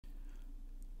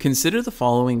Consider the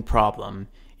following problem.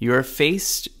 You are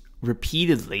faced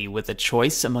repeatedly with a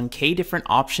choice among k different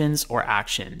options or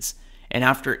actions, and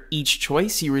after each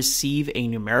choice you receive a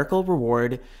numerical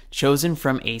reward chosen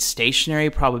from a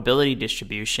stationary probability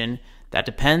distribution that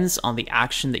depends on the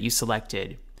action that you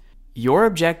selected. Your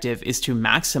objective is to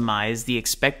maximize the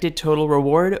expected total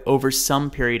reward over some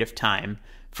period of time,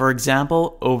 for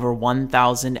example, over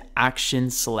 1,000 action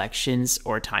selections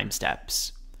or time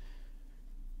steps.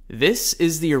 This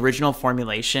is the original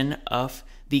formulation of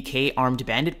the K-armed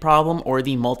bandit problem or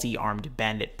the multi-armed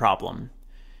bandit problem.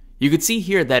 You could see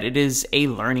here that it is a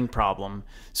learning problem.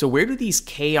 So where do these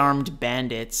K-armed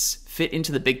bandits fit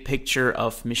into the big picture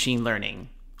of machine learning?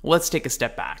 Let's take a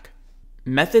step back.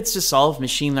 Methods to solve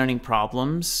machine learning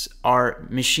problems are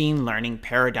machine learning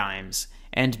paradigms,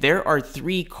 and there are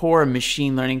three core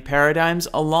machine learning paradigms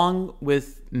along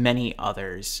with many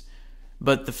others.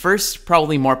 But the first,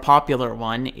 probably more popular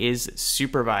one, is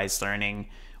supervised learning,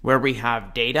 where we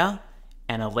have data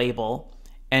and a label,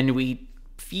 and we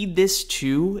feed this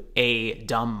to a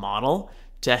dumb model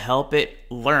to help it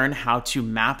learn how to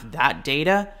map that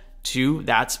data to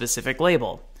that specific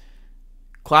label.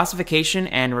 Classification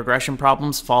and regression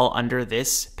problems fall under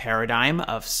this paradigm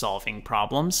of solving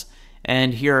problems,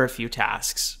 and here are a few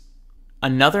tasks.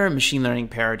 Another machine learning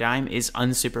paradigm is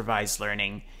unsupervised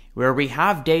learning, where we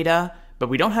have data, but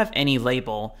we don't have any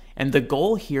label, and the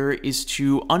goal here is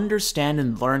to understand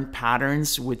and learn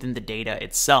patterns within the data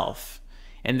itself.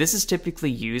 And this is typically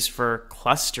used for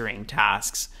clustering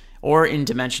tasks or in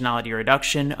dimensionality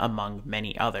reduction, among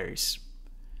many others.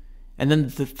 And then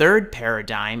the third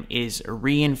paradigm is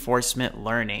reinforcement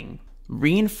learning.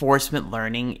 Reinforcement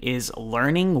learning is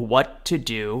learning what to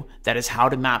do, that is how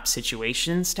to map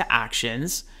situations to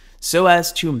actions, so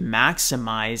as to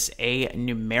maximize a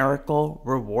numerical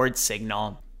reward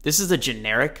signal. This is a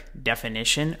generic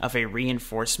definition of a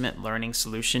reinforcement learning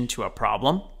solution to a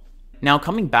problem. Now,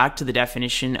 coming back to the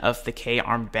definition of the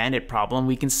K-armed bandit problem,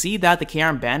 we can see that the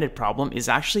K-armed bandit problem is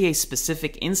actually a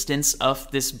specific instance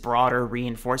of this broader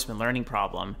reinforcement learning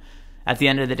problem. At the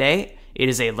end of the day, it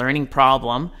is a learning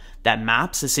problem that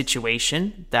maps a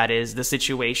situation, that is the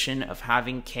situation of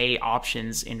having K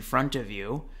options in front of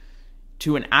you,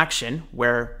 to an action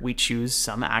where we choose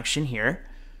some action here.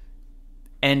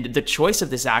 And the choice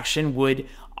of this action would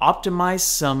optimize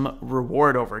some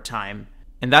reward over time.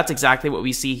 And that's exactly what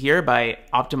we see here by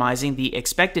optimizing the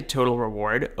expected total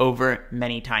reward over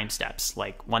many time steps,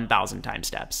 like 1,000 time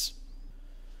steps.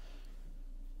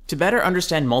 To better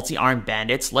understand multi-armed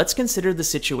bandits, let's consider the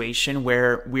situation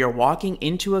where we are walking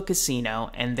into a casino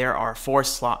and there are 4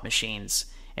 slot machines,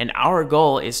 and our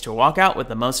goal is to walk out with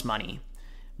the most money.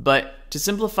 But to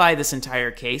simplify this entire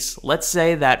case, let's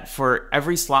say that for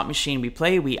every slot machine we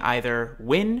play, we either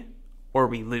win or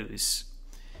we lose.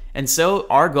 And so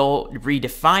our goal,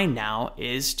 redefined now,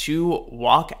 is to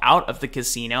walk out of the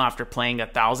casino after playing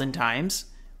 1,000 times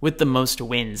with the most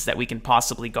wins that we can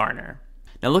possibly garner.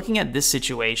 Now, looking at this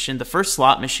situation, the first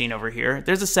slot machine over here,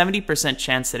 there's a 70%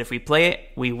 chance that if we play it,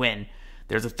 we win.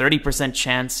 There's a 30%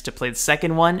 chance to play the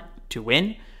second one to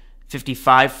win,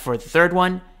 55 for the third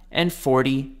one, and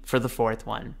 40 for the fourth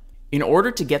one. In order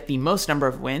to get the most number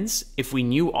of wins, if we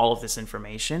knew all of this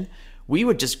information, we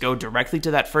would just go directly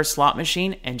to that first slot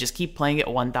machine and just keep playing it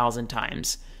 1,000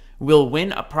 times. We'll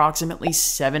win approximately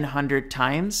 700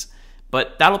 times,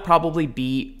 but that'll probably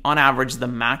be, on average, the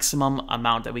maximum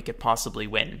amount that we could possibly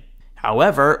win.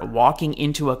 However, walking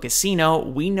into a casino,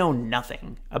 we know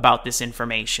nothing about this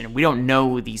information. We don't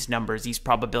know these numbers, these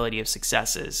probability of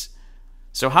successes.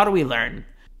 So how do we learn?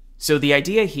 So the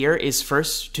idea here is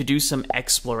first to do some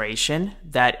exploration,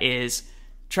 that is,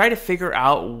 try to figure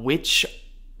out which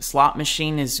slot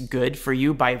machine is good for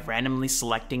you by randomly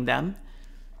selecting them.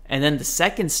 And then the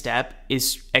second step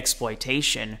is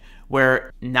exploitation,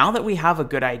 where now that we have a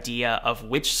good idea of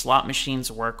which slot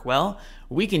machines work well,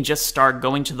 we can just start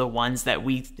going to the ones that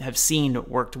we have seen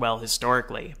worked well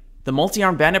historically. The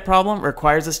multi-armed bandit problem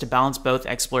requires us to balance both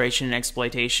exploration and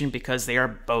exploitation because they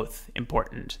are both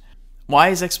important. Why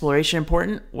is exploration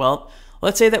important? Well,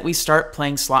 let's say that we start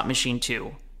playing slot machine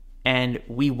 2 and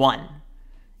we won.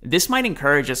 This might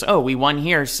encourage us, oh, we won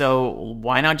here, so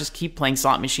why not just keep playing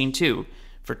slot machine 2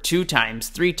 for 2 times,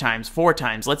 3 times, 4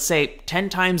 times, let's say 10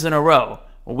 times in a row.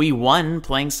 We won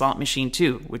playing slot machine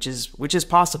 2, which is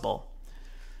possible.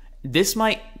 This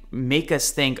might make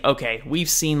us think, okay, we've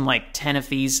seen like 10 of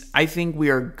these. I think we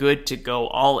are good to go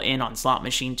all in on slot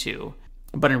machine 2.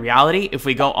 But in reality, if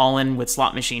we go all in with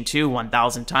slot machine 2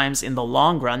 1,000 times, in the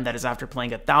long run, that is after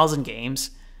playing 1,000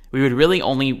 games, we would really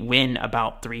only win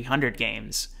about 300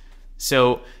 games.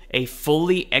 So A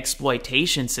fully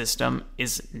exploitation system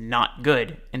is not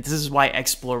good, and this is why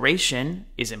exploration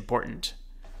is important.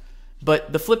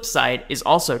 But the flip side is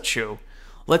also true.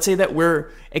 Let's say that we're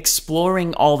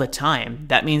exploring all the time.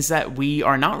 That means that we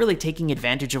are not really taking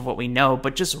advantage of what we know,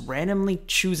 but just randomly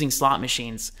choosing slot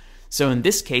machines. So in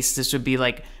this case, this would be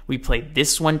like we played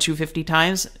this one 250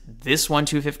 times, this one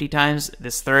 250 times,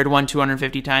 this third one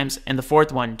 250 times, and the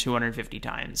fourth one 250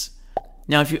 times.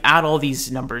 Now, if you add all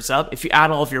these numbers up, if you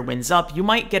add all of your wins up, you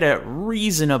might get a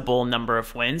reasonable number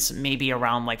of wins, maybe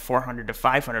around like 400 to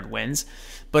 500 wins,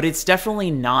 but it's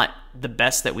definitely not the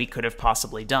best that we could have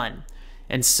possibly done.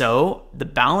 And so the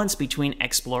balance between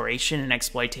exploration and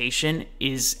exploitation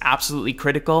is absolutely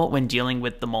critical when dealing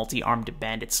with the multi-armed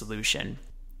bandit solution.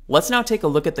 Let's now take a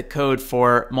look at the code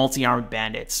for multi-armed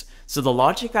bandits. So the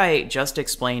logic I just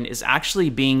explained is actually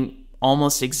being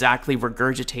almost exactly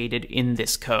regurgitated in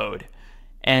this code.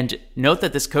 And note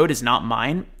that this code is not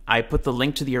mine. I put the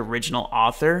link to the original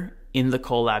author in the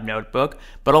Colab notebook,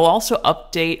 but I'll also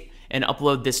update and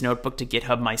upload this notebook to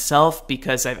GitHub myself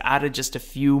because I've added just a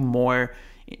few more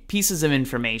pieces of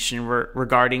information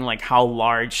regarding like how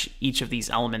large each of these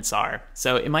elements are.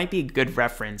 So it might be a good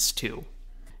reference too.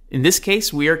 In this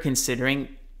case, we are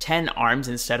considering 10 arms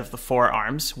instead of the 4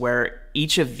 arms, where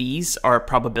each of these are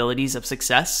probabilities of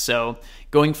success. So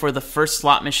going for the first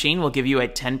slot machine will give you a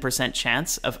 10%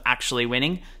 chance of actually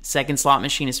winning. Second slot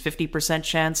machine is 50%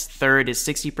 chance. Third is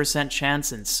 60%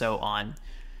 chance, and so on.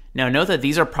 Now note that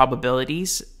these are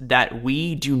probabilities that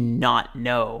we do not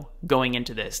know going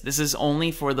into this. This is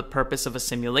only for the purpose of a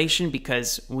simulation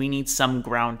because we need some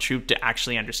ground truth to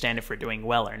actually understand if we're doing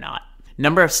well or not.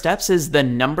 Number of steps is the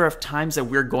number of times that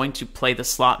we're going to play the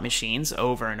slot machines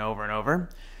over and over and over.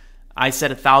 I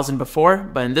said 1,000 before,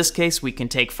 but in this case, we can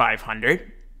take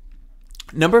 500.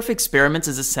 Number of experiments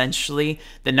is essentially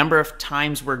the number of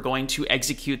times we're going to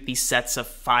execute these sets of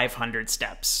 500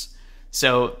 steps.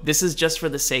 So this is just for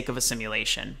the sake of a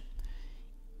simulation.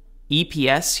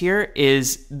 EPS here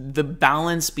is the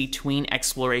balance between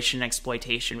exploration and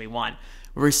exploitation we want.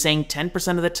 We're saying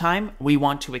 10% of the time we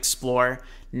want to explore,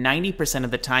 90%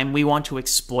 of the time we want to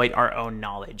exploit our own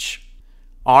knowledge.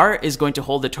 R is going to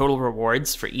hold the total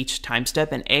rewards for each time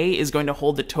step, and A is going to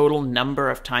hold the total number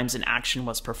of times an action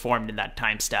was performed in that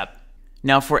time step.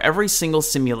 Now, for every single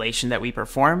simulation that we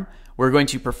perform, we're going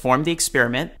to perform the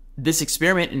experiment. This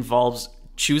experiment involves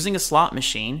choosing a slot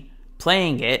machine,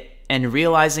 playing it, and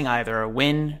realizing either a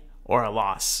win or a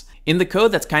loss. In the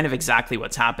code, that's kind of exactly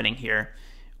what's happening here.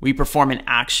 We perform an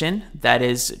action, that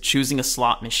is choosing a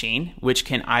slot machine, which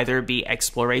can either be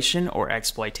exploration or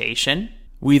exploitation.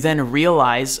 We then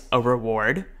realize a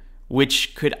reward,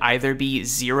 which could either be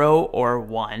 0 or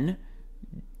 1,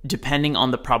 depending on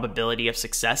the probability of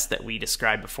success that we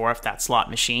described before of that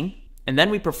slot machine. And then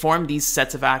we perform these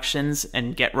sets of actions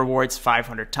and get rewards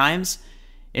 500 times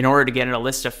in order to get a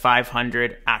list of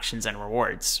 500 actions and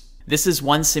rewards. This is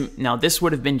now this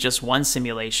would have been just one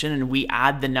simulation, and we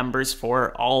add the numbers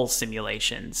for all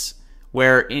simulations,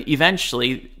 where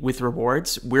eventually with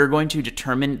rewards, we're going to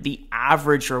determine the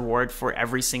average reward for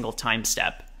every single time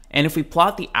step. And if we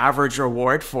plot the average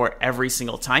reward for every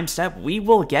single time step, we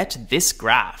will get this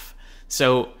graph.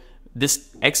 So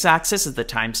this x-axis is the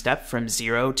time step from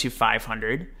 0 to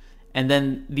 500, and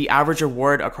then the average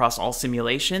reward across all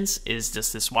simulations is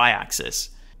just this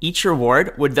y-axis. Each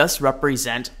reward would thus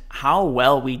represent how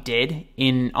well we did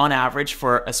on average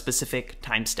for a specific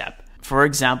time step. For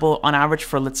example, on average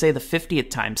for, let's say, the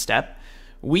 50th time step,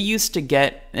 we used to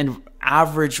get an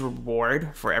average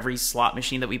reward for every slot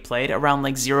machine that we played around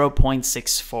like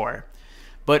 0.64.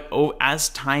 But as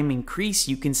time increased,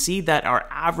 you can see that our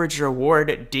average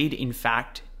reward did in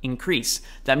fact increase.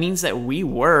 That means that we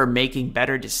were making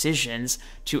better decisions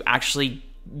to actually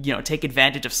take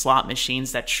advantage of slot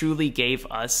machines that truly gave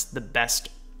us the best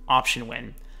option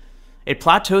win. It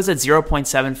plateaus at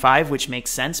 0.75, which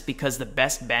makes sense because the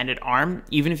best bandit arm,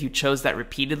 even if you chose that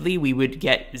repeatedly, we would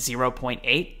get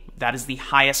 0.8. That is the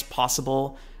highest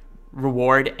possible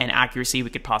reward and accuracy we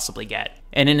could possibly get.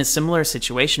 And in a similar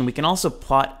situation, we can also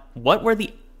plot what were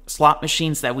the slot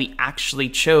machines that we actually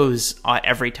chose at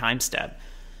every time step.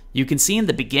 You can see in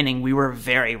the beginning, we were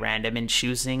very random in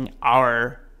choosing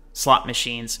our slot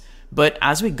machines, but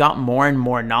as we got more and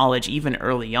more knowledge, even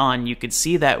early on, you could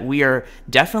see that we are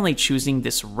definitely choosing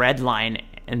this red line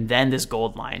and then this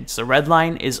gold line. So red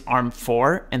line is arm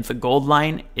 4 and the gold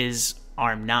line is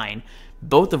arm 9,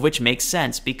 both of which make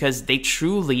sense because they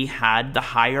truly had the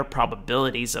higher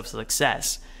probabilities of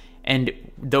success. And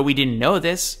though we didn't know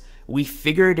this, we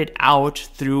figured it out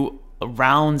through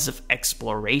rounds of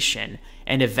exploration,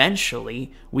 and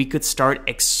eventually we could start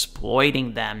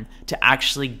exploiting them to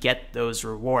actually get those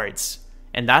rewards.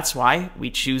 And that's why we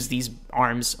choose these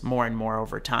arms more and more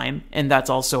over time. And that's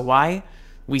also why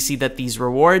we see that these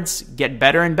rewards get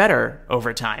better and better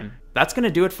over time. That's going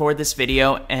to do it for this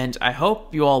video, and I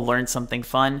hope you all learned something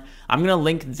fun. I'm going to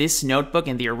link this notebook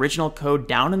and the original code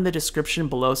down in the description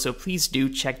below, so please do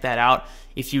check that out.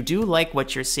 If you do like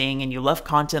what you're seeing and you love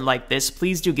content like this,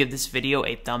 please do give this video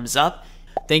a thumbs up.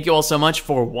 Thank you all so much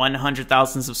for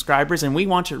 100,000 subscribers, and we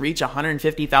want to reach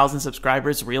 150,000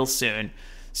 subscribers real soon.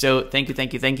 So thank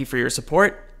you for your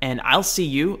support, and I'll see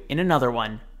you in another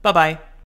one. Bye-bye.